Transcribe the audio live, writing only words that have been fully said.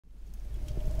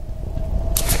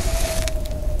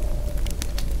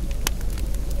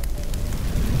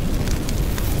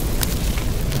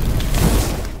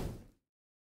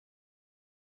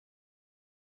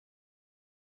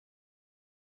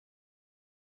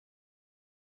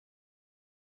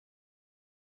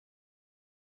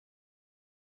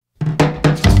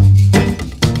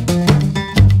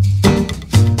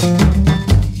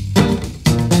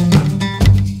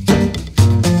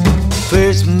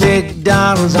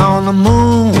McDonnell's on the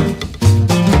moon,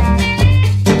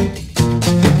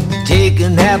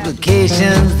 taking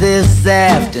applications this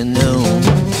afternoon.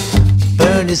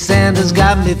 Bernie Sanders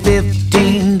got me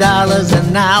 $15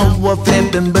 an hour,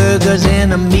 flipping burgers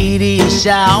in a media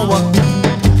shower.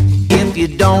 If you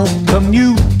don't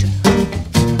commute,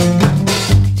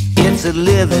 it's a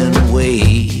living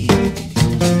wage.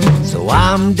 So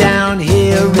I'm down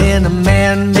here in a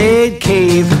man-made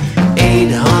cave,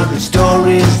 800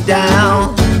 stories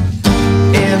down,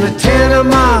 in a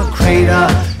tenement crater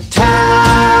town.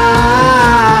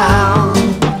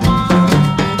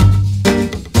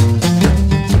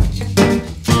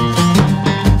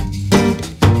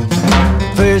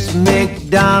 First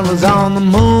McDonald's on the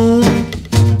moon,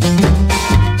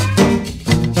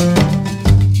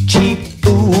 cheap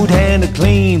food and a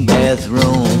clean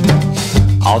bathroom,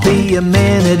 all the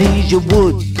amenities you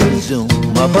would presume.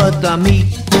 But the meat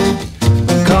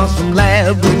comes from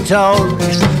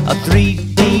laboratories, a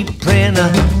 3D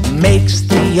printer makes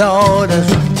the orders.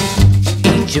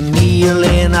 Eat your meal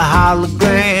in a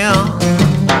hologram,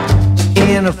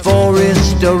 in a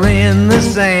forest or in the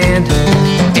sand,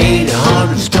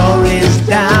 800 stories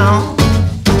down,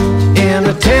 in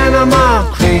a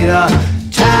tenement crater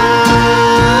town.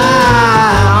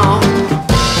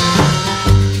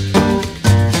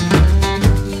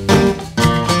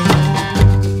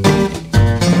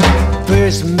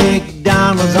 First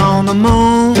McDonald's on the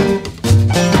moon,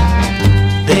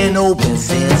 been open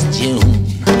since June.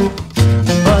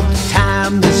 But the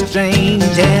time is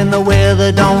strange and the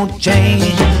weather don't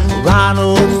change.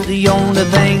 Ronald's the only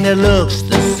thing that looks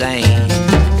the same.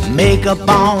 Makeup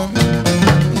on,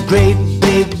 great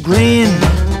big grin,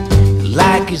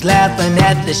 like he's laughing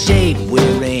at the shape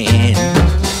we're in.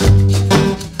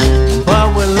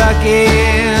 But we're lucky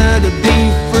to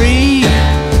be free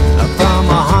from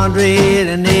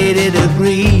 180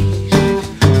 degrees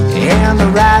and the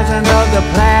rising of the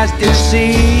plastic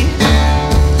sea,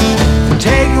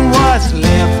 taking what's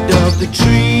left of the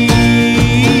tree.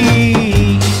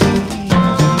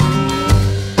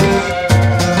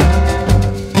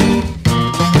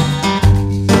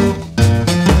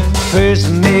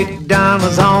 First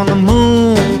McDonald's on the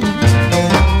moon,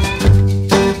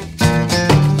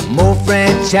 more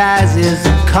franchises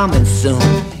coming soon.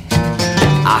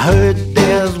 I heard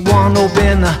there's one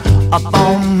open up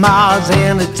on Mars,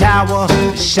 and the tower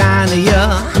shinier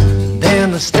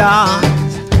than the stars.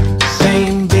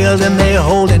 Same building they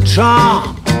holding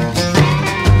Trump.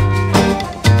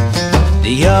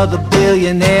 The other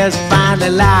billionaires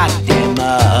finally locked him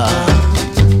up.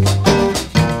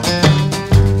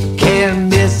 Can't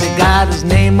miss it, got his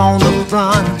name on the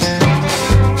front.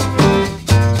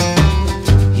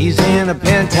 He's in a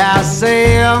penthouse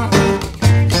cell,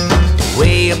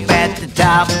 way up at the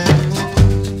top,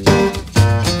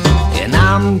 and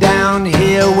I'm down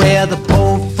here where the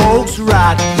poor folks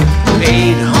rock.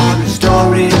 800